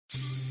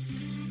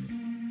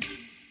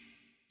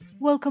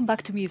Welcome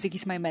back to Music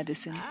is My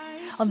Medicine.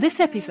 On this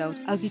episode,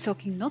 I'll be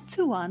talking not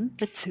to one,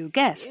 but two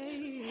guests.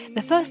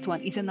 The first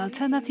one is an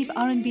alternative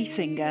R&B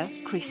singer,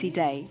 Chrissy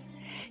Day.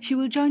 She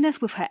will join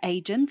us with her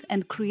agent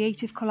and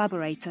creative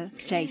collaborator,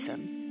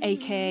 Jason,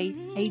 aka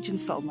Agent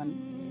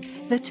Solomon.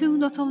 The two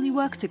not only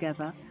work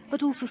together,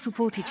 but also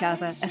support each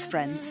other as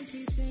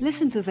friends.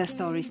 Listen to their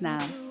stories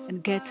now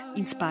and get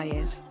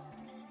inspired.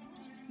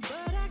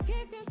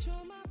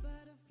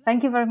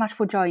 Thank you very much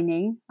for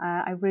joining.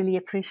 I really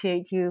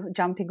appreciate you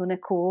jumping on a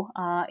call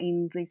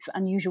in these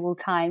unusual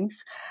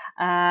times.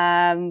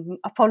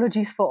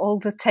 Apologies for all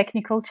the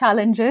technical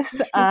challenges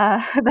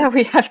that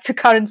we have to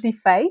currently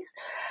face,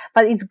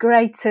 but it's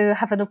great to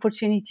have an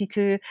opportunity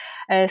to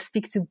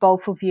speak to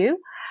both of you.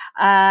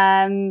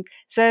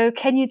 So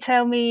can you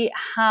tell me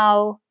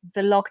how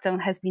the lockdown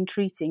has been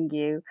treating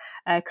you?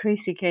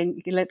 Chrissy,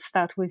 let's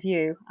start with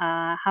you.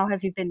 How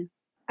have you been?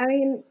 I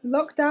mean,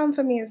 lockdown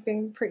for me has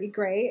been pretty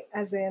great,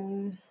 as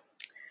in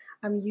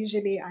I'm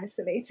usually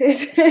isolated.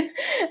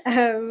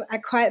 I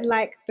quite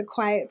like the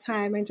quiet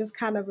time and just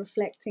kind of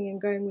reflecting and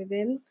going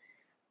within.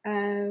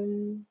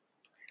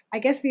 I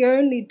guess the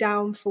only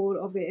downfall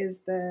of it is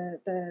the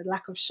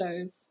lack of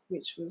shows,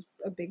 which was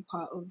a big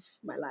part of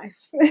my life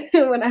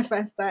when I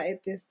first started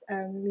this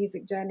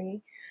music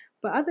journey.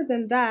 But other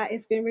than that,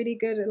 it's been really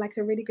good, like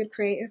a really good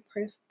creative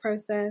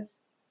process,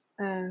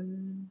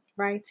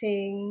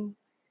 writing,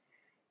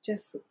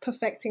 just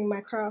perfecting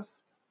my craft.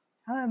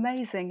 Oh,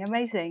 amazing,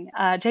 amazing.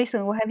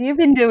 Jason, what have you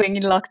been doing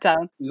in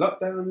lockdown?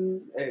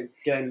 Lockdown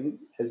again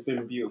has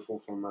been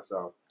beautiful for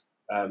myself.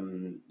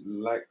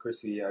 Like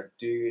Chrissy, I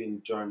do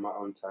enjoy my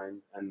own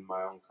time and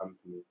my own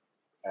company,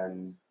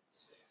 and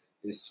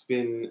it's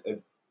been a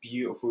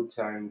beautiful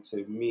time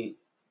to meet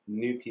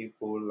new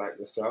people like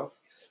yourself.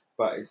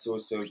 But it's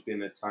also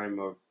been a time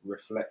of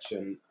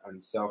reflection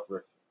and self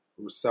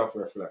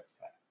reflection.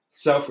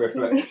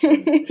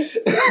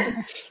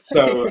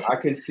 So I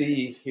could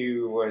see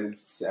who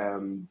was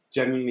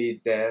genuinely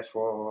there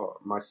for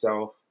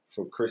myself,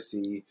 for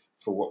Chrissy,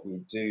 for what we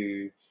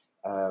do,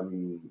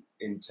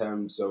 in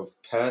terms of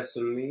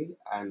personally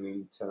and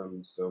in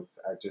terms of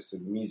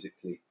just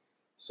musically.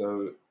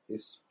 So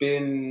it's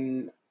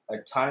been a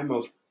time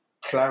of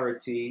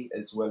clarity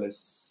as well as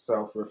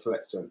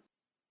self-reflection.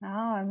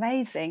 Oh,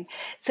 amazing.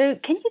 So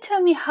can you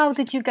tell me, how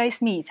did you guys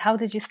meet? How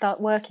did you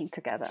start working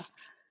together?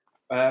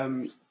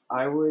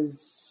 I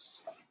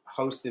was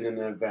hosting an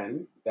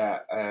event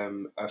that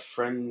a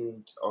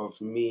friend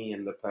of me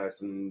and the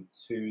person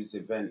whose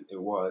event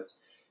it was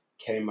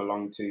came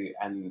along to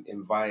and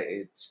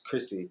invited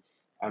Chrissy.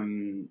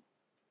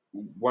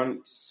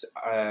 Once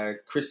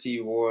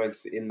Chrissy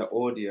was in the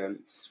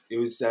audience, it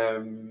was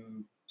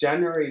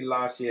January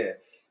last year,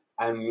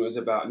 and it was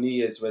about New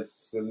Year's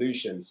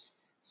resolutions.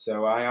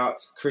 So I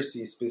asked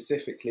Chrissy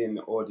specifically in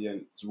the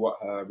audience what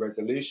her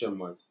resolution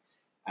was.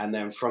 And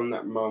then from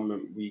that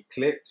moment, we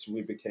clicked,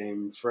 we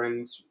became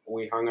friends,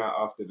 we hung out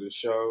after the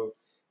show.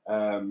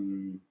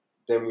 Then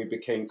we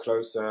became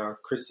closer.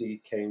 Chrissy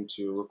came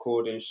to a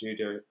recording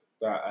studio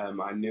that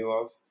I knew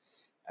of.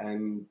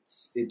 And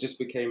it just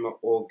became an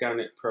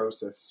organic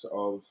process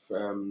of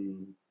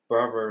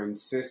brother and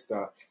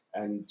sister.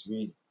 And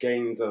we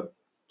gained a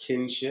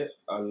kinship,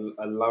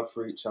 a love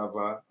for each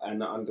other,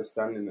 and an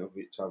understanding of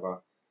each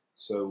other.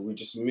 So we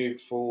just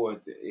moved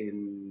forward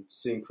in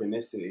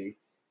synchronicity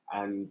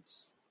and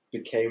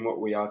became what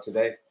we are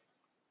today.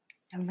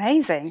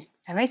 Amazing,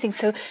 amazing.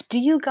 So do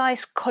you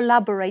guys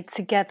collaborate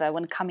together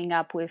when coming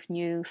up with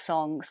new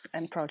songs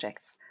and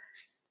projects?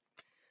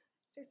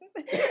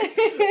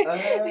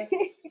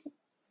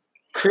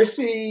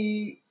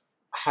 Chrissy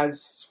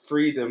has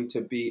freedom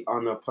to be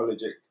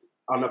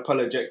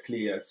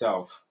unapologetically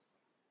herself,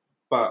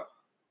 but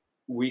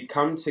we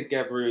come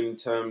together in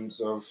terms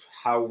of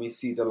how we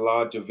see the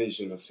larger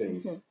vision of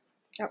things.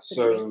 Mm-hmm.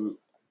 Absolutely. So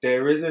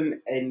there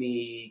isn't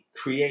any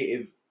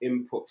creative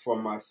input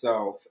from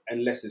myself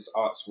unless it's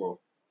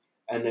artful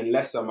and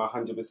unless I'm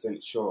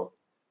 100% sure.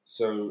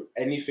 So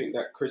anything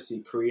that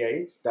Chrissy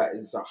creates, that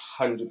is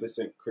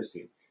 100%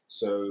 Chrissy.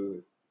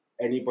 So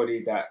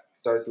anybody that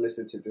does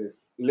listen to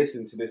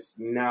this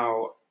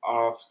now,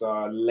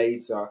 after,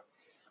 later,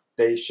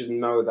 they should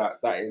know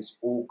that that is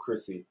all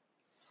Chrissy.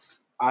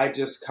 I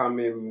just come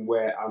in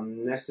where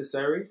I'm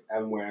necessary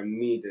and where I'm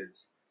needed.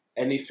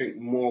 Anything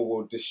more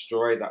will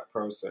destroy that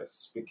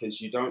process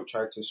because you don't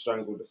try to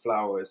strangle the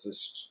flowers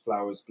as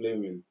flowers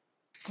blooming.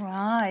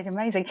 Right,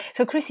 amazing.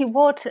 So, Chrissy,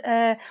 what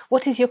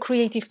is your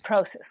creative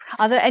process?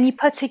 Are there any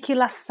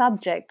particular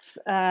subjects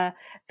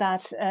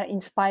that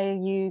inspire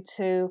you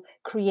to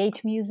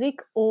create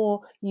music,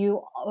 or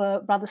you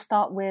rather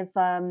start with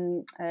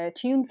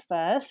tunes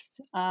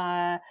first,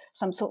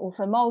 some sort of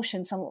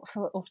emotion, some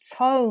sort of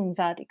tone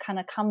that it kind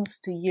of comes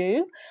to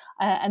you,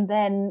 and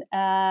then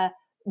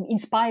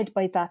inspired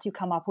by that, you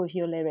come up with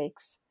your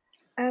lyrics?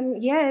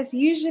 It's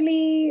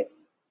usually,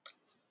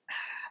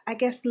 I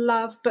guess,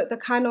 love, but the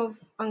kind of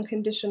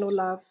unconditional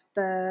love,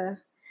 the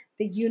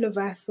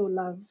universal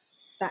love,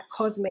 that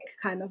cosmic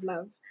kind of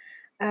love.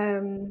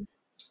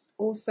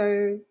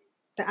 also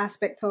the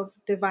aspect of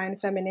divine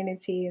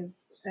femininity is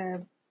a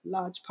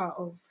large part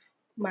of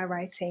my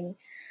writing.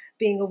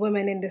 Being a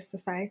woman in this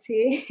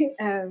society,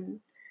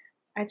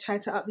 I try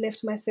to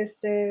uplift my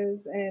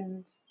sisters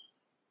and,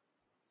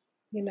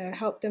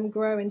 help them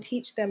grow and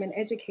teach them and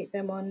educate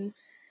them on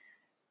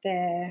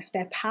their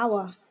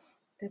power,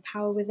 their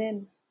power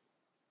within.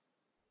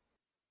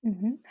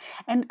 Hmm.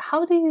 And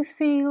how do you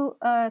feel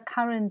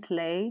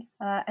currently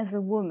as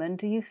a woman?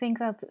 Do you think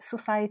that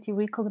society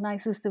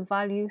recognizes the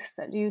values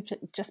that you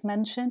just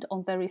mentioned,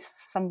 or there is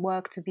some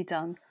work to be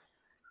done?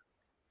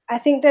 I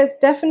think there's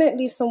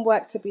definitely some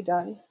work to be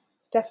done.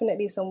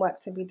 Definitely some work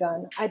to be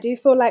done. I do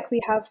feel like we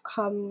have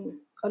come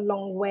a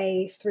long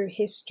way through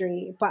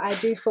history, but I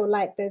do feel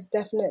like there's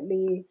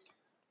definitely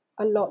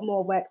a lot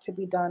more work to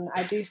be done.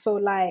 I do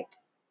feel like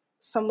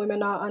some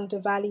women are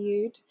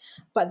undervalued,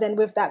 but then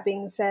with that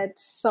being said,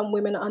 some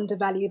women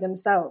undervalue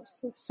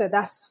themselves. So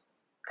that's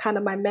kind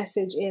of my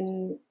message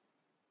in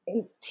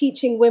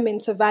teaching women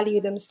to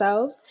value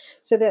themselves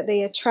so that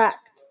they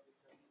attract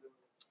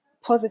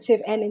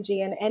positive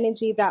energy and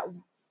energy that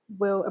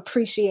will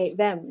appreciate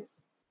them.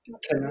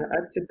 Can I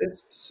add to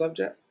this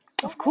subject?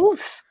 Of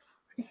course.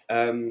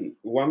 I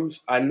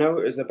know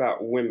it is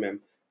about women,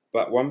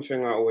 but one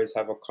thing I always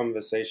have a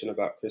conversation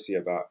about Chrissy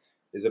about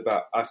is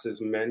about us as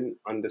men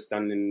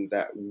understanding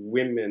that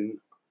women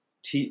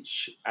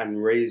teach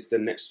and raise the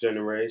next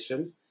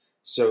generation.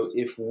 So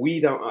if we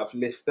don't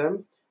uplift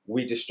them,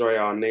 we destroy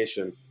our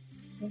nation.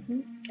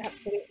 Mm-hmm.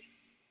 Absolutely,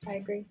 I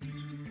agree.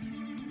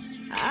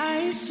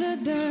 I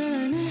should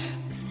done,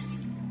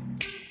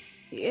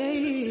 yeah.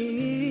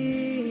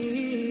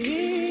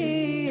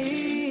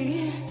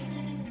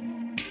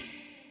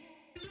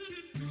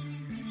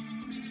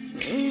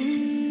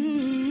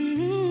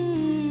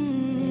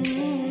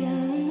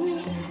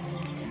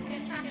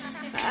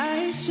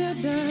 I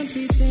shouldn't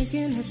be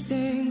thinking the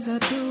things I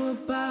do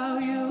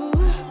about you,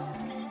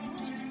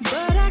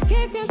 but I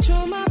can't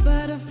control my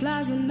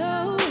butterflies and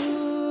no.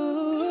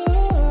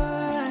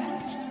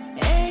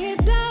 And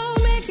it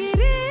don't make it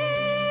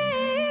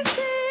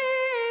easy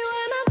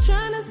when I'm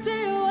trying to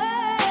stay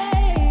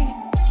away.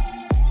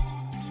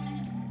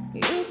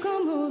 You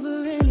come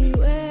over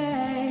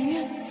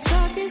anyway.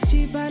 Talk is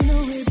cheap, I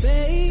know it,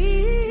 babe.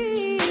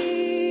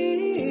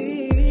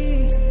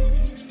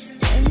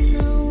 And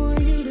I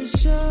want you to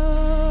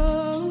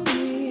show me.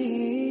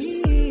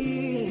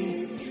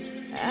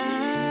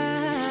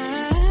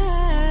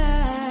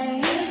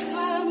 If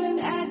I'm an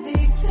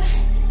addict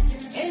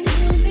and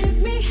you let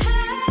me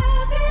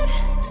have it,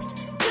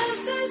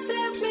 doesn't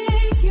that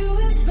make you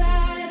as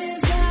bad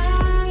as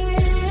I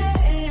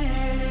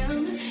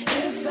am?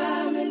 If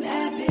I'm an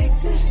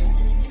addict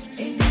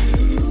and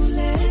you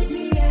let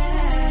me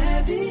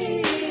have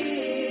it,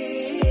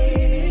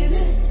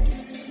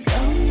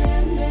 don't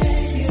let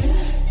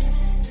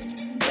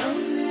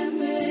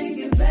make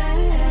it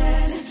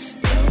bad,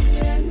 don't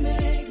let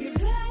make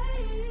it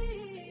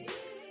right.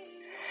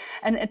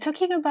 And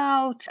talking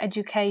about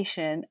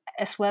education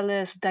as well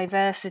as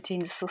diversity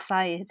in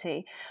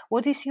society,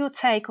 what is your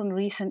take on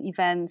recent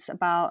events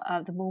about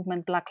the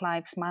movement Black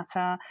Lives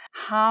Matter?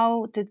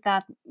 How did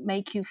that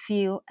make you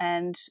feel?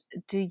 And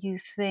do you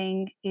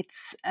think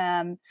it's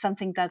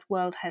something that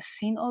world has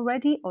seen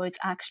already, or it's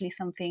actually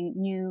something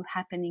new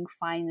happening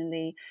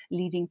finally,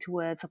 leading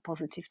towards a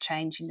positive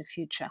change in the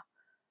future?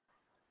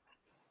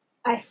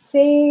 I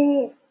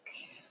think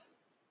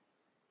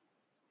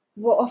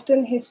well,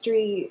 often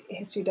history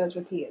does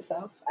repeat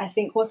itself. I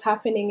think what's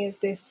happening is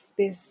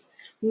this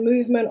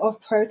movement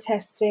of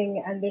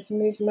protesting and this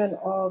movement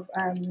of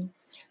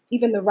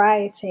even the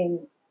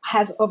rioting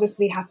has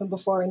obviously happened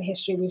before in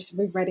history.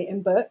 We've read it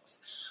in books.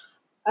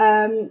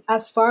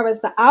 As far as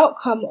the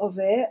outcome of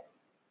it,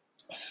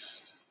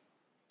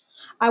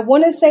 I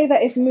want to say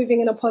that it's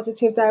moving in a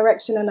positive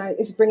direction and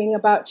it's bringing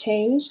about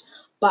change,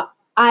 but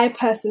I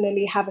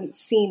personally haven't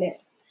seen it.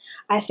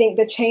 I think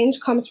the change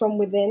comes from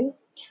within.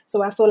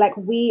 So I feel like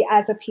we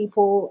as a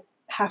people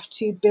have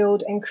to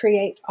build and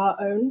create our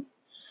own,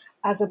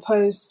 as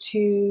opposed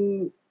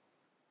to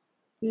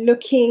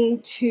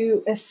looking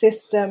to a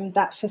system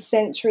that for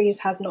centuries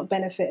has not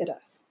benefited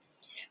us.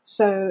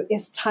 So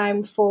it's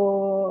time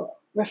for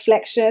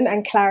reflection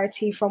and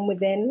clarity from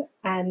within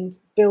and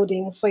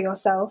building for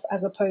yourself,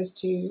 as opposed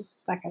to,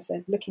 like I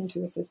said, looking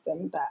to a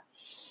system that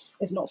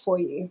is not for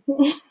you.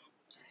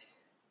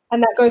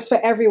 And that goes for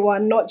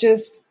everyone, not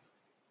just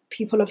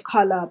people of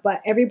color,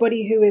 but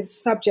everybody who is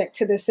subject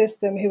to the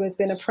system, who has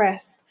been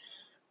oppressed.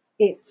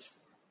 It's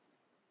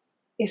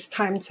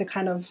time to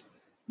kind of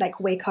like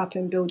wake up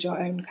and build your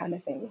own kind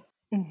of thing.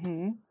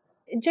 Mm-hmm.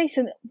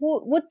 Jason,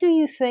 what do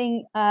you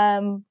think?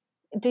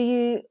 Do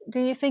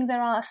you think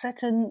there are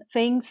certain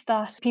things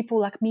that people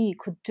like me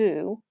could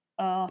do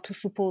to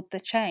support the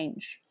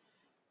change?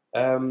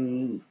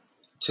 To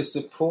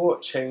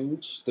support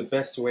change, the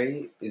best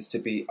way is to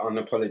be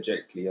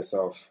unapologetically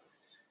yourself.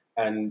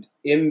 And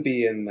in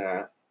being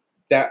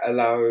that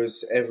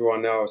allows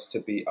everyone else to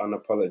be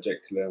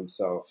unapologetically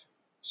themselves.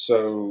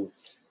 So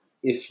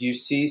if you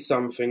see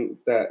something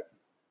that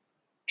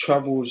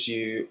troubles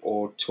you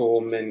or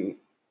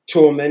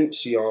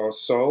torments your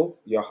soul,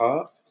 your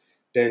heart,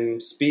 then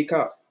speak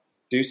up,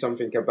 do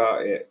something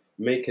about it,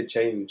 make a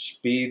change,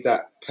 be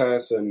that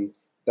person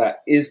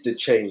that is the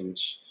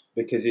change.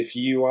 Because if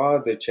you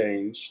are the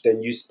change,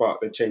 then you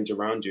spark the change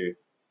around you,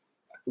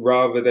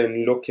 rather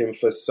than looking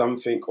for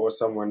something or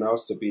someone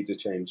else to be the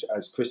change,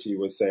 as Chrissy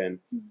was saying.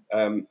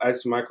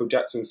 As Michael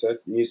Jackson said,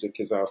 music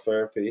is our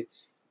therapy.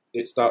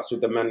 It starts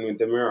with the man with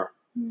the mirror.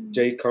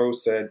 J. Cole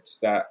said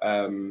that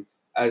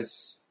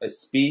as a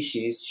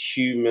species,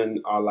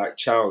 human are like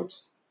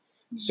childs.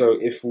 So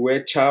if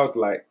we're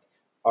childlike,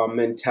 our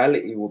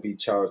mentality will be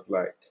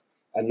childlike.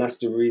 And that's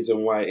the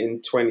reason why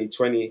in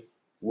 2020,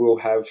 we'll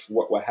have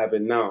what we're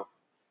having now.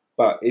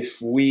 But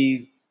if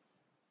we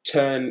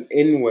turn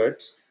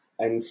inward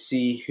and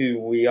see who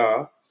we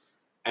are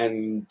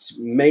and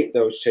make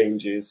those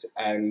changes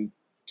and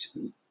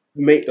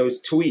make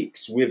those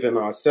tweaks within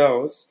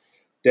ourselves,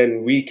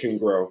 then we can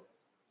grow,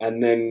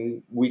 and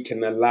then we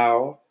can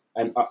allow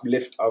and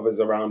uplift others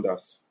around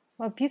us.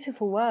 Well,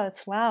 beautiful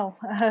words. Wow.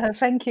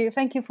 Thank you.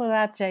 Thank you for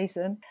that,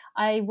 Jason.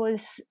 I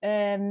was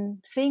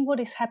seeing what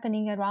is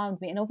happening around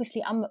me. And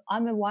obviously I'm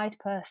a white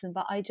person,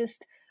 but I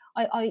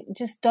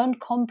just don't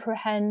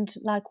comprehend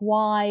like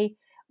why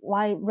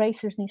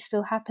racism is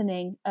still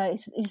happening.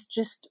 It's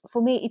just,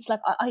 for me, it's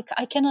like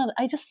I cannot,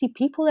 I just see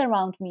people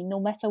around me,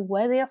 no matter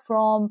where they are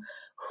from,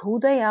 who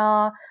they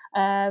are,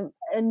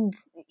 and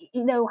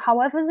you know,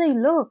 however they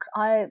look,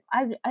 I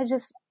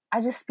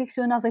just speak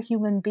to another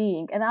human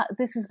being, and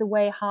this is the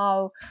way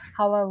how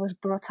I was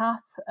brought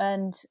up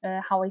and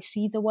how I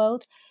see the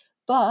world.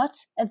 But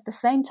at the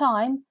same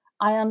time,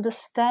 I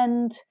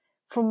understand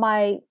from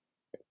my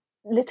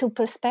little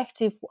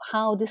perspective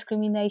how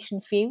discrimination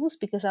feels,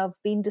 because I've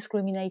been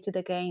discriminated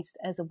against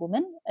as a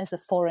woman, as a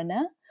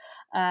foreigner.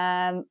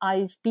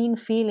 I've been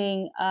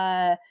feeling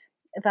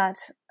that,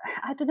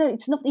 I don't know,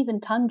 it's not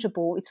even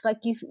tangible. It's like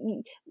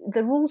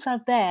the rules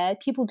are there,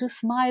 people do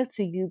smile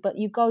to you, but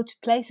you go to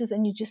places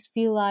and you just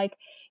feel like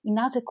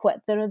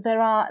inadequate.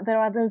 There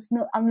are those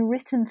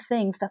unwritten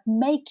things that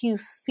make you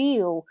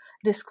feel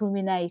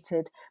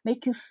discriminated,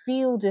 make you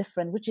feel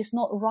different, which is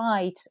not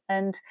right.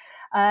 And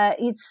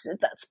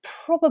that's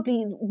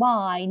probably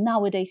why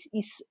nowadays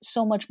is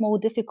so much more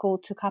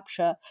difficult to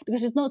capture,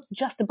 because it's not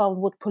just about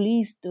what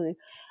police do.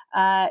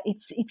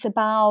 It's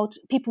about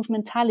people's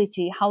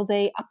mentality, how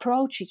they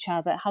approach each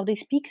other, how they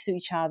speak to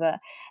each other.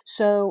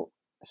 So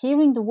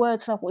hearing the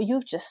words of what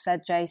you've just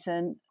said,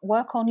 Jason,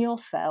 work on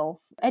yourself,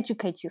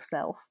 educate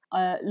yourself,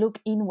 look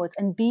inwards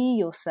and be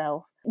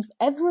yourself. If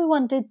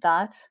everyone did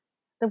that,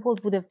 the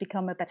world would have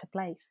become a better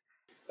place.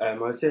 I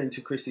was saying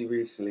to Chrissy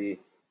recently,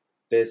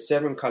 there's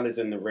 7 colours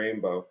in the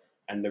rainbow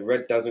and the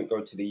red doesn't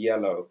go to the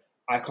yellow.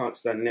 I can't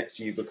stand next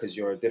to you because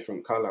you're a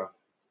different colour.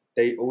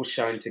 They all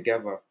shine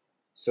together.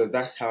 So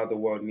that's how the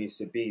world needs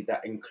to be,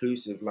 that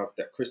inclusive love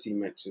that Chrissy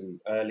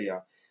mentioned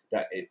earlier,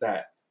 that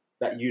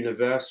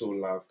universal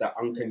love, that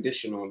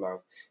unconditional love.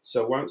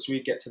 So once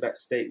we get to that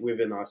state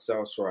within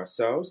ourselves for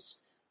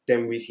ourselves,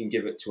 then we can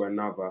give it to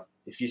another.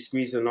 If you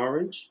squeeze an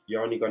orange,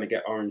 you're only going to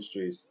get orange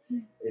juice.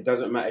 It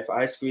doesn't matter if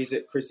I squeeze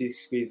it, Chrissy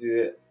squeezes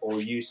it,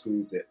 or you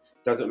squeeze it.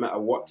 Doesn't matter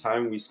what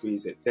time we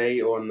squeeze it, day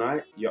or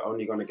night, you're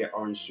only going to get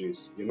orange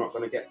juice. You're not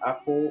going to get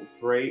apple,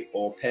 grape,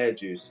 or pear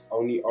juice,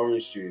 only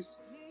orange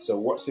juice. So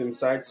what's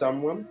inside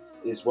someone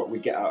is what we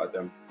get out of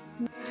them.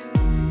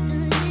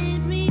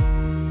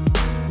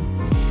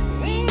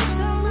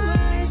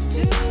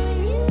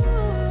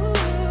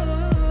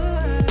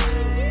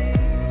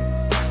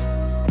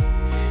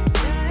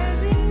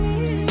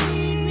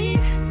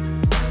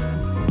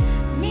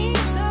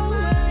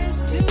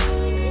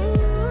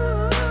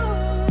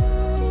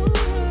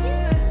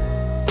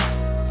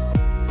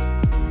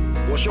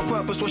 What's your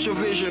purpose? What's your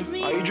vision?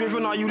 Are you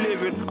driven? Are you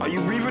living? Are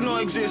you breathing or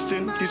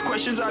existing? These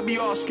questions I be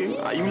asking.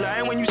 Are you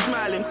lying when you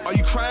smiling? Are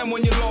you crying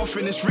when you're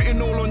laughing? It's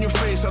written all on your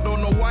face. I don't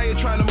know why you're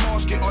trying to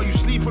mask it. Are you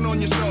sleeping on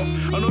yourself?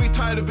 I know you're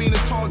tired of being a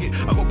target.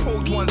 I got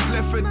poked once,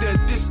 left for dead,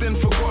 distant,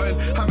 forgotten.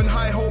 Having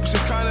high hopes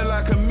is kinda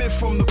like a myth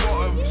from the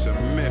bottom. It's a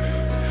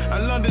myth.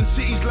 And London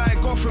city's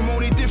like Gotham,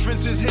 only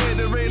difference is here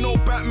there ain't no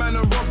Batman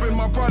and Robin.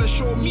 My brother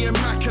showed me a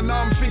Mac and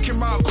now I'm thinking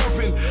about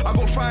copping. I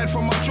got fired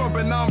from my job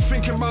and now I'm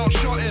thinking about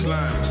shotting.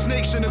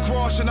 Snakes in the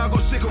grass and I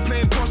got sick of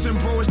playing possum,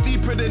 bro. It's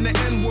deeper than the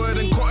N-word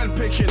and cotton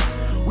picking.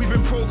 We've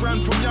been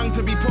programmed from young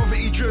to be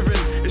poverty driven.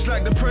 It's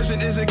like the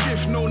present is a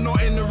gift, no,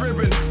 not in the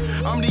ribbon.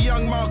 I'm the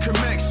young Malcolm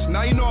X,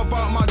 now you know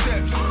about my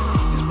depth.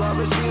 These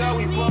brothers see how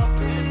we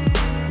poppin',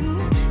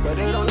 but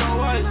they don't know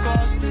what it's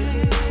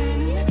costing.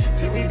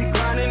 See, we be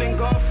grinding in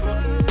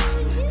Gotham,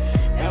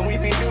 and we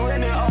be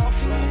doing it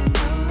often.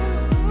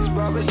 These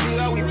brothers see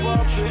how we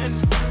poppin',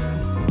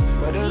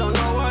 but they don't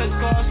know what it's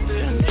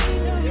costing.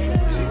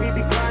 See, we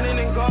be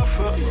grinding in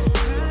Gotham,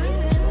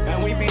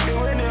 and we be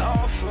doing it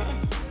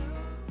often.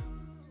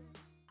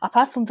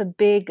 Apart from the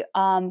big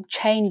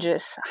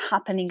changes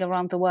happening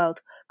around the world,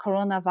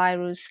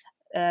 coronavirus,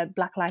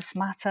 Black Lives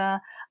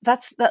Matter,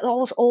 that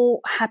was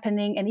all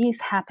happening and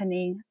is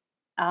happening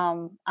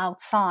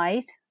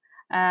outside.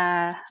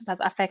 that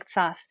affects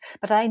us.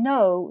 But I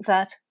know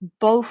that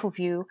both of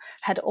you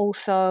had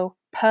also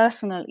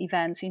personal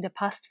events in the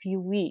past few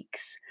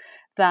weeks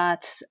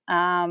that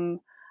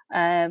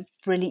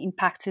really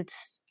impacted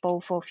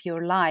both of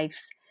your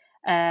lives.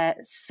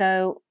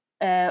 So,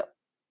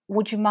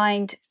 would you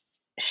mind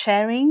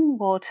sharing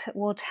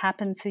what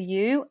happened to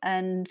you,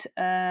 and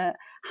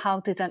how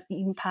did that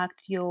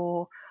impact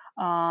your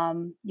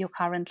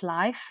current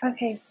life?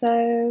 Okay,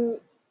 so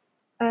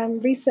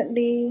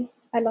recently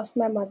I lost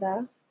my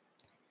mother.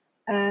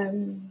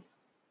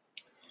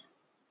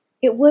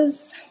 It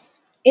was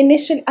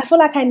initially, I feel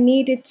like I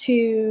needed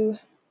to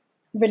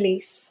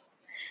release.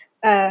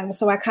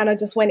 So I kind of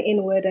just went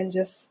inward and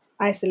just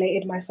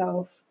isolated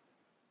myself,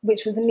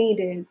 which was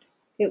needed.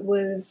 It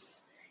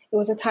was it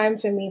was a time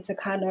for me to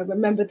kind of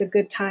remember the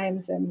good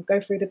times and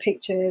go through the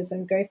pictures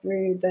and go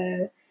through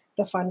the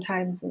fun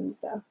times and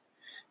stuff.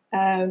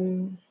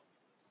 Um,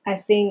 I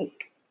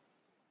think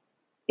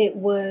it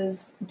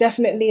was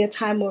definitely a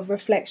time of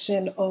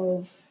reflection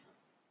of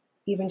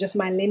even just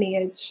my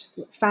lineage,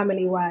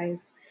 family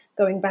wise,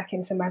 going back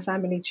into my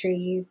family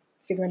tree,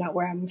 figuring out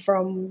where I'm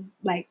from,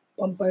 like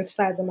on both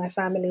sides of my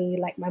family,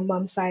 like my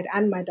mum's side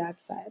and my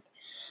dad's side.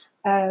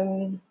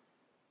 Um,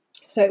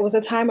 so it was a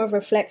time of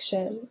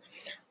reflection.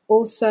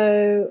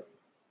 Also,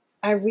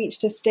 I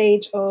reached a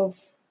stage of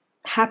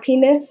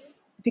happiness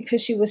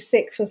because she was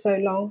sick for so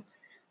long.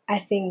 I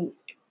think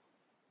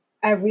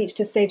I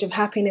reached a stage of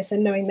happiness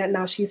and knowing that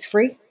now she's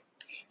free.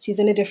 She's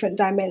in a different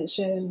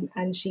dimension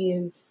and she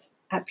is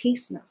at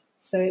peace now.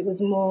 So it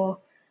was more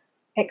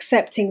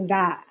accepting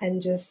that and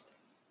just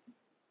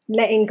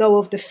letting go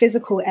of the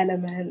physical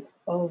element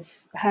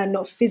of her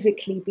not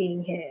physically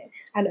being here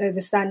and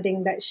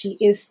understanding that she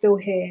is still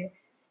here.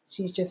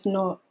 She's just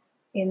not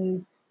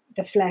in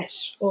the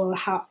flesh or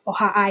how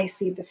I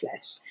see the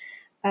flesh.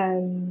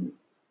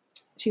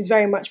 She's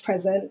very much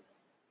present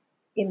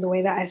in the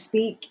way that I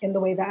speak, in the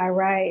way that I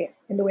write,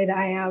 in the way that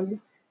I am,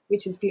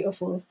 which is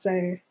beautiful.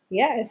 So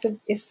yeah,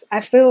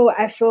 I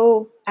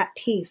feel at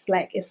peace.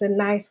 Like it's a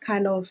nice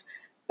kind of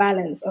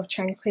balance of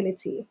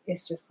tranquility.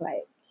 It's just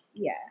like,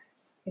 yeah,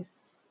 it's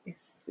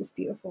it's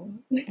beautiful.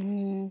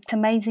 It's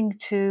amazing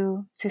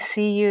to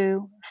see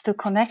you still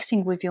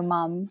connecting with your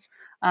mum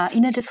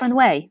in a different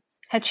way.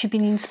 Had she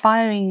been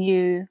inspiring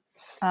you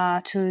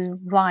to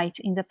write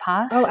in the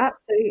past? Oh,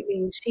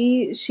 absolutely.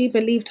 She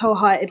believed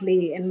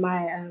wholeheartedly in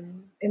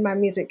my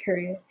music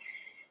career.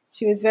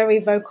 She was very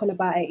vocal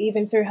about it,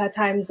 even through her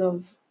times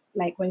of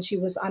like when she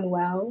was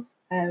unwell.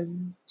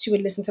 She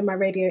would listen to my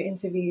radio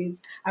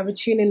interviews. I would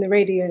tune in the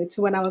radio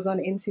to when I was on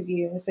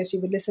interview, and so she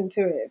would listen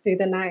to it through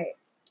the night.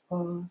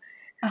 Or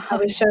I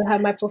would show her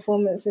my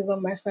performances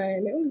on my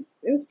phone.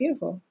 It was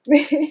beautiful.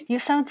 You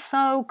sound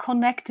so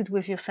connected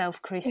with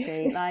yourself,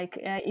 Chrissy. Like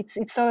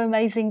it's so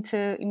amazing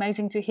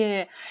to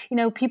hear. You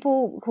know,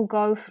 people who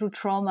go through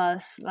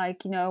traumas,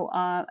 like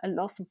a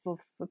loss of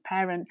a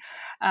parent,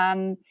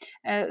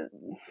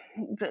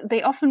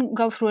 they often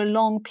go through a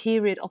long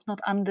period of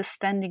not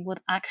understanding what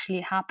actually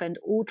happened,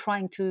 or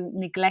trying to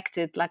neglect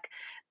it, like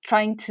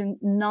trying to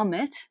numb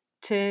it,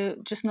 to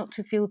just not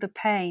to feel the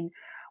pain.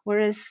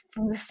 Whereas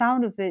from the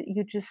sound of it,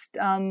 you just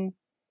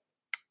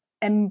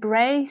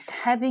embrace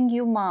having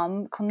your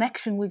mum,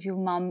 connection with your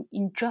mum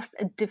in just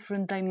a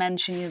different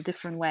dimension, in a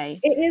different way.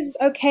 It is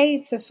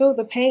okay to feel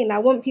the pain. I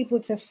want people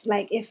to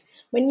like, if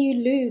when you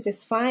lose,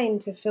 it's fine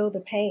to feel the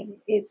pain.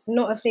 It's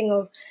not a thing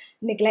of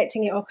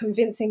neglecting it or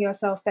convincing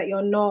yourself that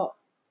you're not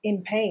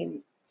in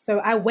pain. So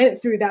I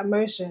went through that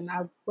motion.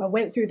 I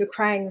went through the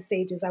crying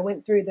stages. I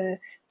went through the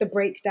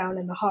breakdown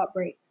and the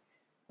heartbreak.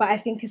 But I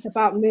think it's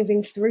about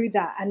moving through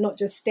that and not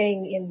just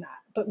staying in that,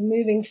 but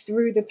moving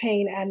through the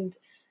pain and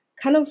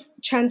kind of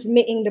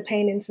transmitting the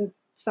pain into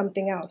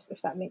something else,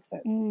 if that makes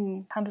sense.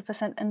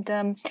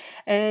 100%.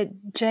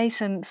 And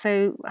Jason,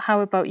 so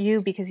how about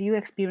you? Because you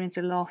experienced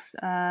a loss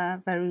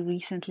very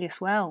recently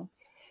as well.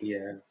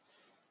 Yeah.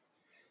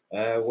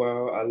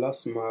 Well, I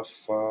lost my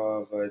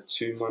father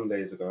 2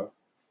 Mondays ago,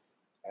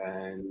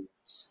 and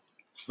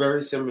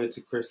very similar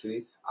to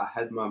Chrissy, I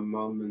had my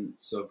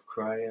moments of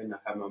crying, I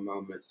had my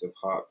moments of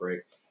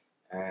heartbreak,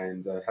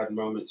 and I had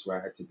moments where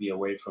I had to be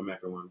away from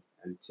everyone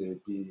and to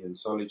be in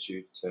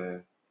solitude,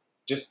 to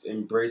just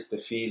embrace the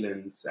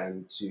feelings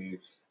and to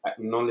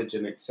acknowledge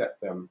and accept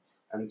them,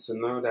 and to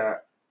know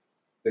that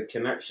the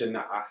connection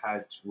that I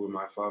had with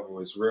my father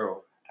was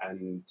real,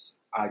 and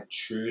I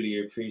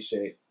truly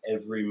appreciate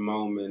every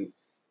moment,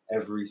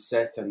 every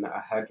second that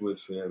I had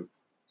with him.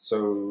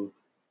 So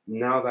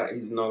now that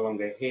he's no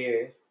longer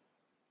here,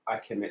 I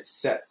can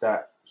accept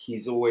that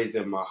he's always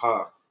in my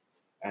heart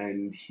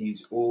and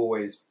he's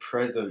always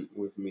present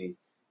with me.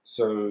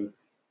 So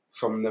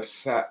from the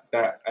fact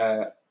that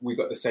we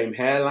got the same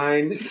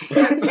hairline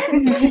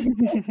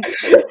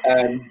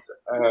and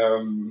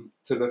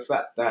to the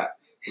fact that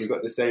we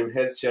got the same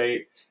head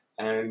shape,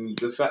 and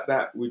the fact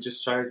that we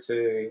just try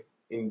to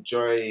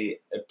enjoy,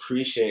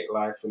 appreciate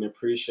life and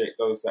appreciate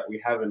those that we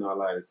have in our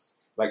lives.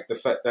 Like the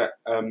fact that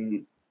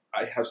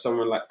I have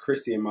someone like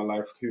Chrissy in my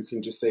life who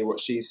can just say what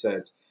she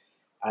said,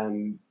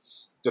 and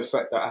the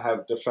fact that I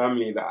have the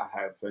family that I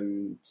have,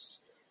 and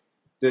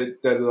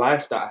the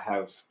life that I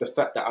have, the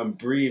fact that I'm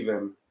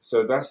breathing.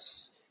 So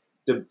that's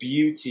the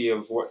beauty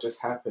of what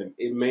just happened.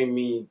 It made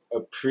me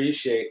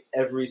appreciate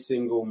every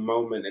single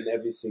moment and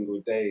every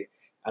single day,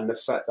 and the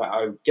fact that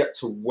I get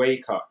to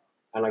wake up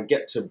and I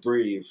get to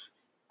breathe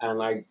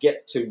and I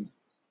get to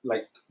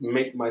like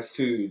make my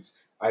food.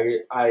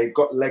 I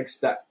got legs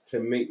that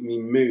can make me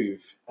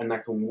move, and I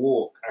can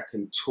walk, I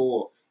can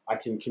talk, I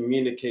can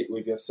communicate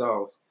with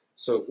yourself.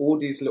 So all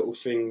these little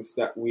things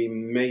that we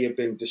may have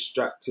been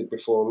distracted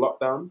before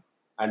lockdown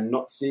and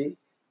not see,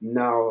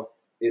 now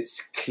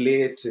it's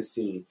clear to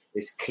see,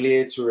 it's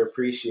clear to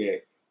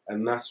appreciate.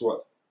 And that's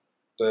what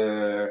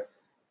the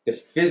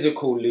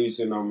physical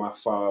losing of my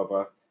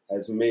father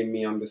has made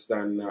me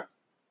understand that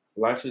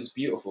life is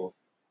beautiful.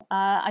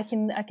 I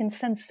can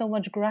sense so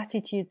much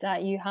gratitude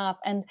that you have,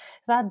 and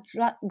that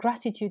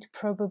gratitude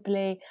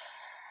probably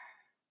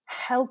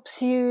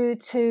helps you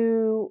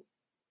to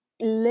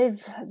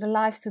live the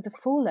life to the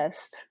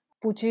fullest.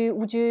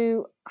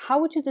 How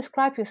would you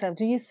describe yourself?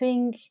 Do you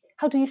think,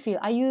 how do you feel?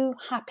 Are you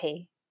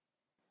happy?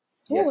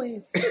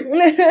 Yes.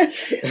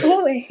 Always.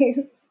 Always.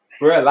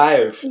 We're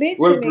alive. Literally.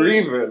 We're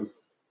breathing.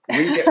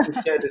 We get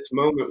to share this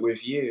moment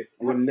with you.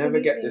 We'll never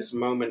get Absolutely. this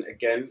moment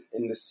again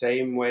in the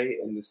same way,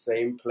 in the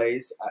same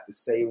place, at the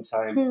same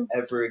time,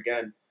 ever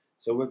again.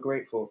 So we're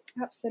grateful.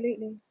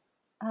 Absolutely.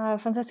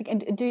 Fantastic.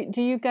 And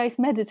do you guys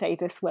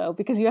meditate as well?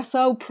 Because you are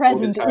so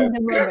present in time.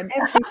 the moment.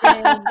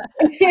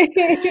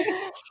 Everything.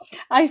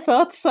 I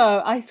thought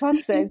so.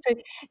 So,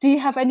 do you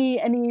have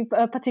any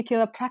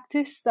particular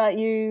practice that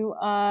you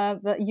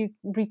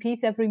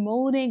repeat every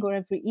morning or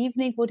every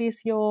evening? What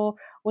is your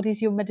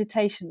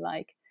meditation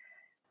like?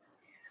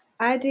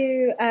 I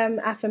do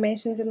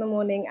affirmations in the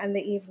morning and the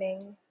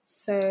evening.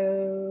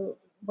 So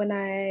when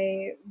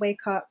I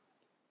wake up,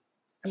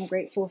 I'm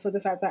grateful for the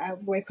fact that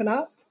I've woken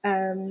up.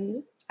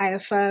 I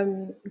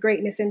affirm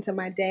greatness into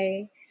my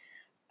day.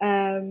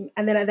 And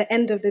then at the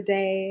end of the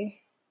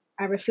day,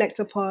 I reflect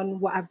upon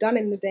what I've done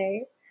in the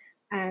day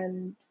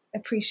and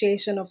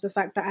appreciation of the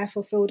fact that I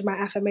fulfilled my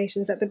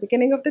affirmations at the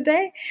beginning of the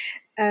day,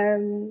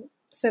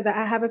 so that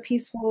I have a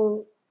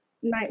peaceful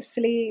night's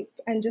sleep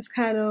and just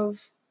kind of,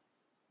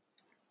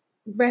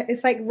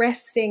 it's like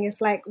resting.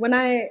 It's like when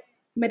I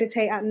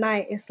meditate at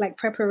night, it's like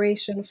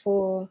preparation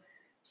for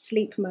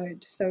sleep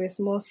mode. So it's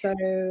more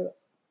so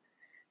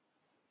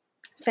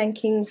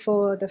thanking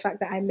for the fact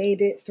that I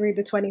made it through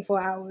the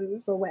 24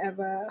 hours or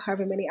whatever,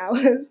 however many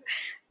hours.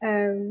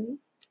 And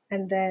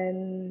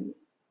then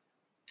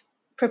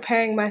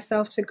preparing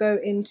myself to go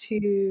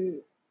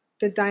into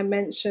the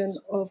dimension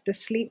of the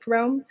sleep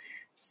realm.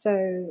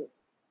 So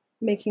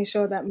making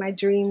sure that my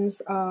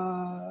dreams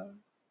are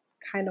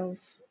kind of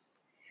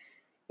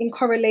in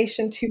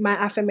correlation to my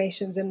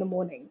affirmations in the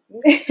morning.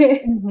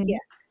 Mm-hmm. Yeah.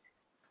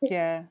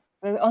 Yeah.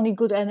 Well, only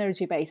good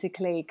energy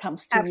basically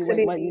comes to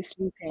you while you're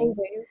sleeping.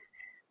 Always.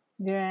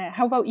 Yeah.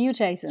 How about you,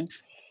 Jason?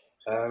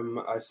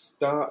 I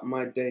start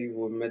my day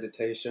with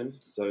meditation.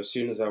 So as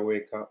soon as I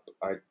wake up,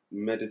 I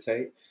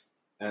meditate,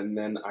 and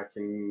then I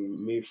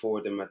can move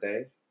forward in my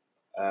day.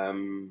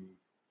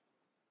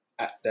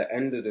 At the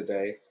end of the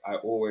day, I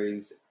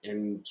always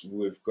end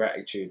with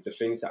gratitude, the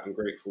things that I'm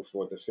grateful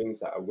for, the things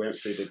that I went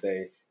through the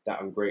day that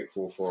I'm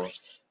grateful for.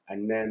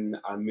 And then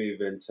I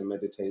move into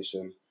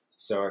meditation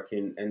so I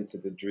can enter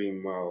the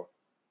dream world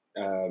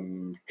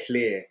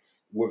clear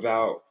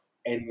without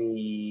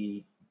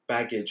any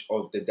baggage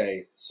of the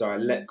day. So I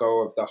let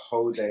go of the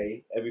whole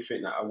day,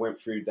 everything that I went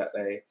through that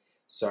day,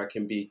 so I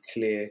can be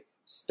clear,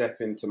 step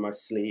into my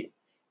sleep,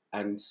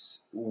 and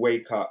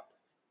wake up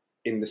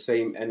in the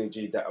same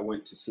energy that I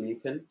went to sleep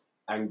in,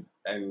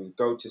 and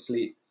go to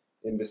sleep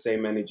in the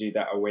same energy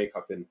that I wake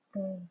up in.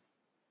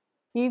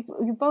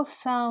 You both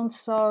sound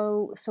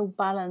so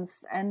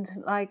balanced, and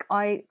like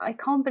I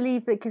can't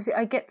believe it, because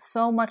I get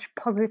so much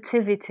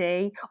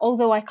positivity.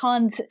 Although I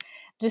can't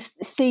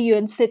just see you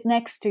and sit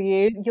next to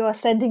you, you are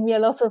sending me a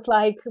lot of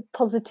like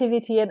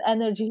positivity and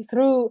energy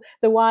through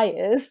the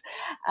wires,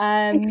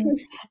 and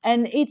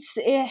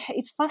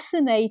it's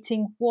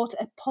fascinating what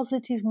a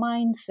positive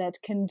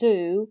mindset can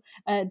do,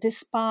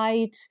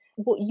 despite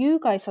what you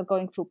guys are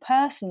going through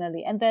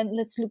personally. And then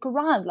let's look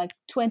around, like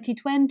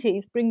 2020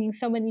 is bringing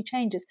so many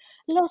changes.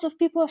 Lots of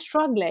people are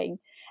struggling,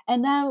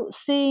 and now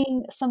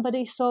seeing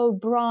somebody so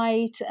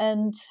bright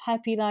and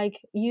happy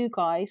like you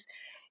guys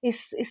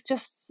is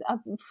just,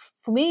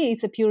 for me,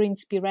 it's a pure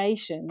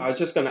inspiration. I was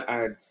just going to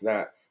add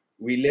that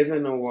we live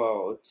in a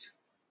world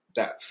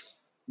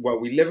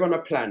we live on a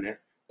planet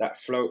that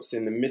floats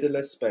in the middle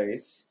of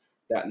space,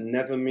 that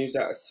never moves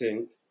out of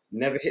sync,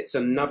 never hits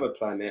another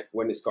planet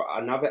when it's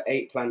got another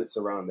 8 planets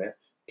around it,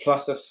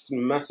 plus a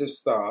massive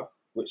star,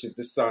 which is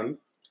the sun,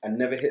 and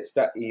never hits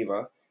that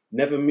either.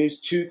 Never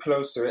moves too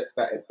close to it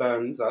that it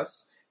burns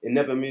us. It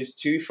never moves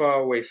too far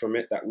away from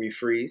it that we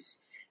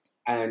freeze.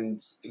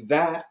 And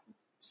that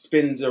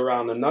spins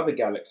around another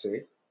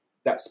galaxy,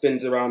 that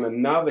spins around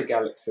another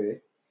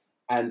galaxy,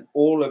 and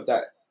all of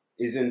that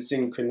is in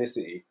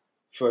synchronicity.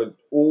 for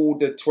all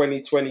the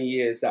 20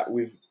 years that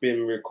we've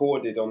been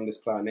recorded on this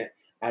planet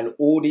and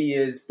all the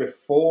years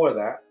before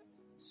that.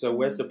 So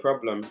where's the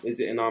problem? Is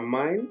it in our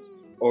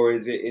minds or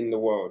is it in the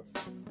world?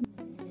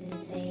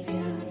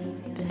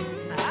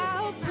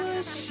 I'll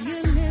push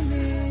your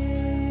limits.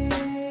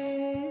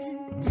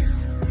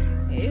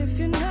 If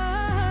you're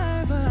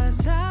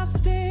nervous, I'll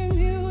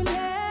stimulate.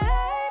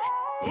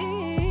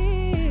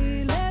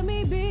 Let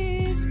me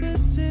be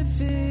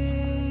specific.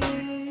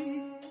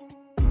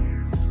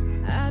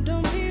 I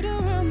don't beat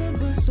around the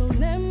bush, so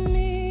let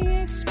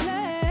me explain.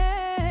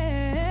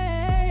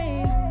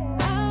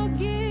 I'll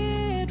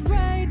get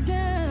right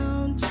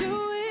down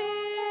to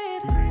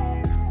it.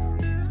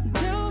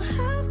 Don't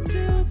have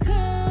to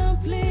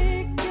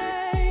complicate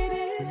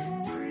it.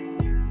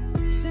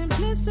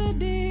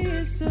 Simplicity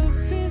is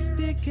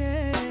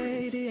sophisticated.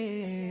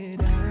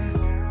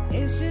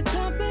 It's your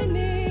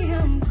company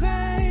I'm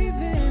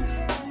craving.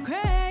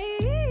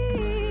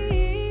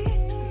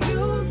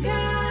 You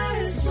got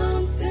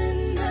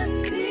something I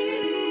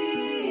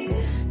need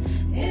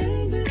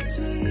in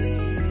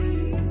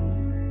between.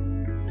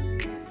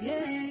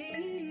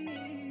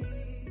 Yeah.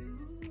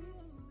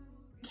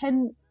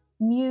 Can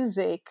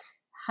music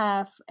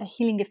have a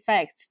healing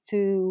effect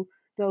to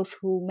those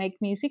who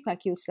make music,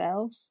 like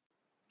yourselves?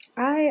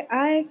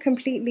 I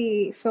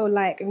completely feel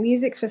like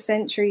music for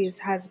centuries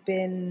has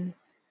been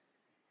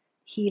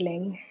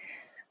healing.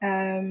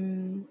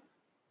 I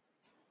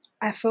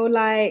feel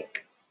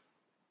like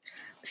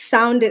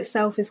sound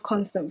itself is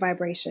constant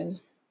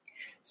vibration.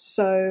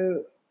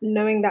 So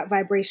knowing that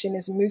vibration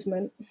is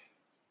movement,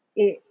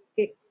 it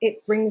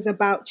brings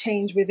about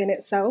change within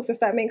itself, if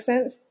that makes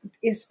sense,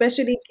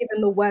 especially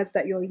given the words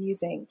that you're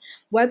using.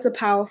 Words are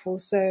powerful.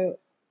 So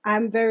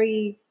I'm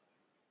very,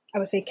 I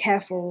would say,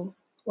 careful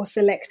or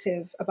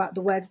selective about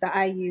the words that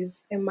I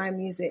use in my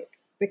music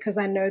because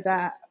I know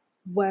that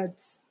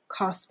words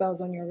cast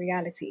spells on your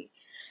reality.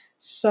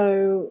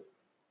 So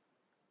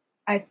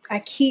I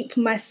keep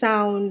my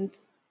sound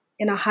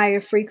in a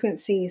higher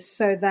frequency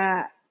so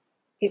that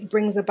it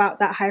brings about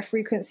that high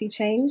frequency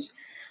change.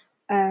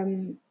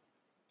 And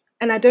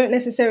I don't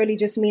necessarily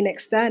just mean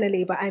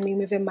externally, but I mean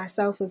within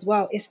myself as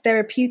well. It's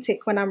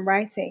therapeutic when I'm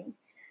writing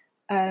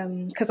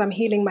because I'm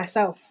healing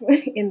myself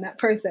in that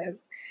process.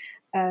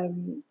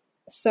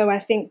 So I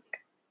think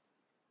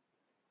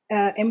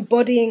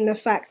embodying the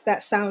fact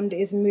that sound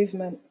is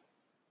movement,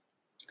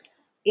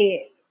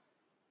 it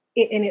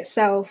in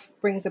itself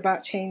brings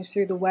about change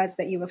through the words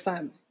that you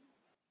affirm.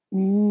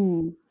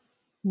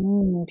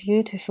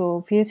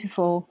 Beautiful,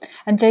 beautiful.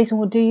 And Jason,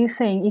 what do you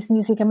think? Is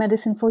music a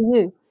medicine for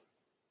you?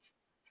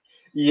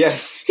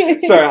 Yes.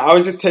 Sorry, I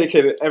was just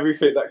taking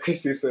everything that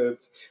Chrissy said.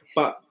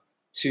 But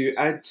to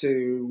add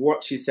to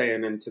what she's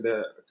saying and to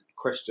the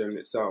question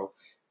itself,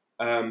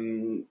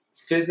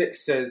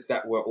 physics says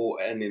that we're all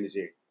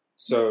energy.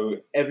 So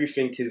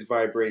everything is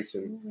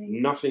vibrating.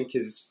 Nothing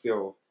is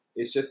still.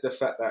 It's just the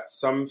fact that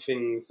some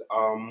things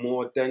are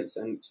more dense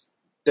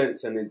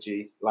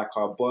energy, like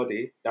our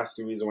body. That's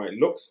the reason why it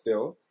looks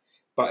still.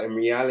 But in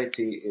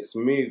reality, it's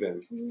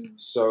moving.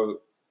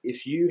 So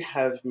if you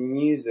have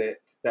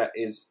music that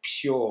is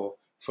pure,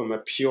 from a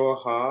pure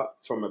heart,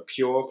 from a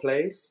pure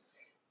place,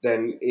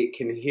 then it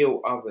can heal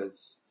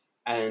others.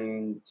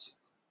 And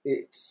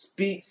it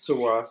speaks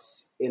to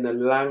us in a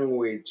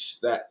language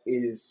that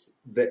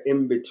is the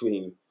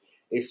in-between.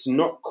 It's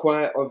not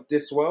quite of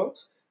this world,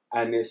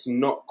 and it's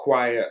not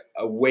quite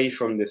away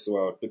from this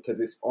world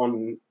because it's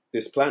on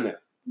this planet.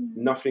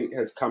 Nothing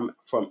has come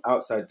from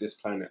outside this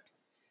planet.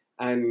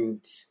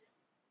 And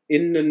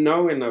in the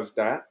knowing of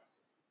that,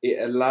 it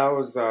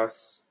allows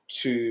us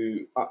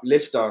to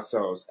uplift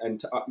ourselves and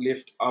to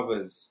uplift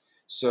others.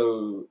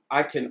 So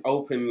I can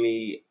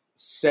openly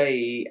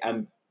say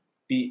and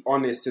be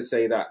honest to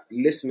say that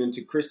listening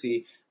to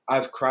Chrissy,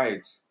 I've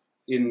cried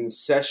in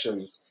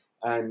sessions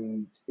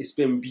and it's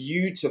been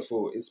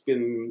beautiful. It's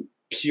been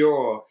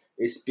pure.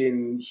 It's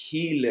been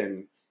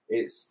healing.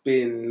 It's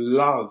been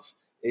love.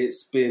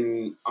 It's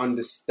been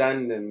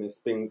understanding. It's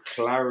been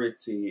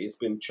clarity. It's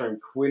been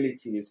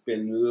tranquility. It's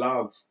been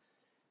love.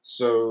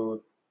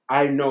 So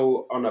I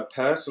know on a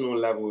personal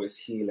level it's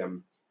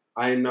healing.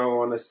 I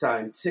know on a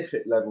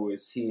scientific level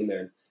it's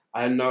healing.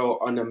 I know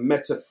on a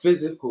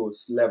metaphysical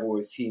level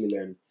it's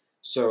healing.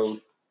 So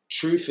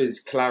truth is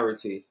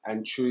clarity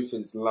and truth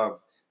is love.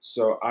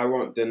 So I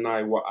won't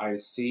deny what I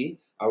see.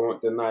 I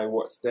won't deny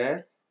what's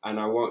there. And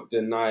I won't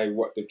deny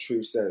what the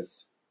truth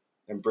says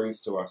and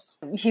brings to us.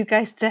 You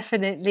guys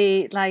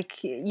definitely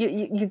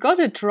you got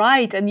it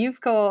right, and you've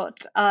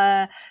got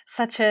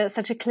such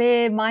a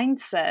clear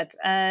mindset.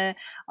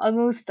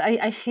 Almost,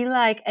 I feel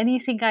like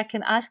anything I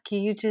can ask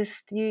you,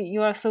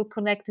 you are so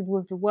connected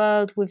with the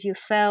world, with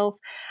yourself,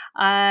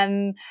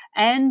 and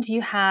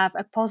you have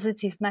a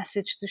positive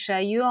message to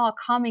share. You are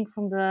coming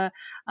from the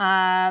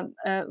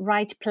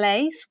right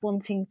place,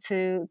 wanting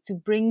to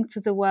bring to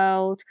the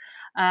world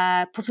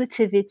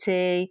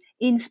positivity,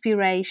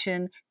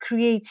 inspiration,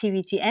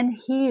 creativity, and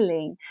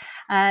healing.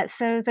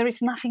 So there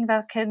is nothing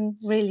that can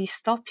really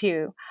stop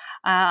you.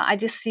 I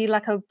just see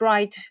like a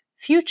bright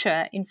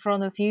future in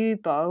front of you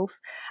both.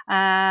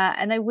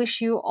 And I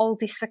wish you all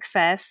the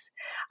success.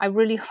 I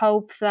really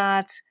hope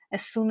that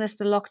as soon as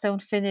the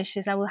lockdown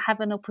finishes, I will have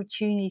an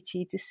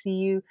opportunity to see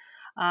you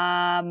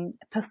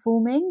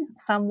performing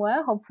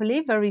somewhere,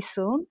 hopefully very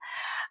soon.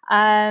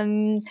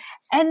 And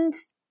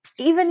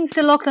even if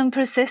the lockdown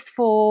persists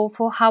for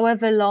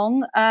however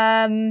long,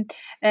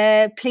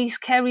 please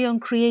carry on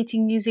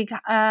creating music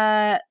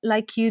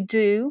like you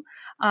do,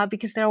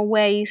 because there are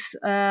ways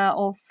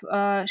of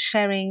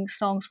sharing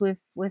songs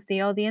with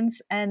the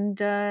audience, and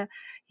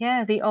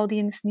the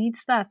audience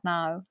needs that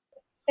now.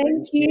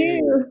 Thank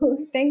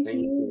you. Thank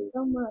you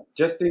so much.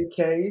 Just in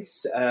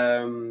case,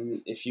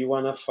 if you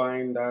want to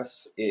find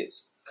us,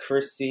 it's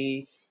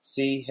Chrissy,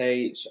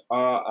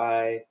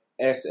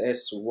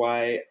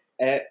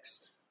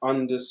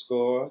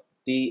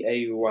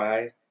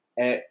 CHRISSYX_DAYX,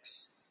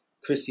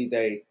 Chrissy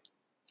Day,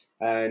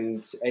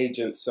 and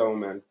Agent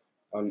Soulman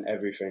on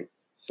everything.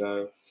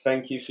 So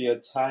thank you for your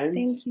time.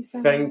 Thank you so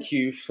much. Thank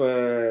you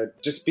for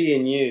just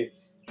being you.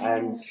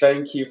 And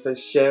thank you for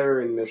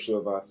sharing this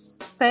with us.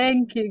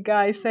 Thank you,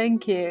 guys.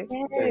 Thank you.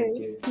 Yes, Thank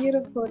you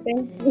beautiful.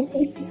 Thank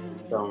you.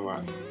 so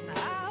much. I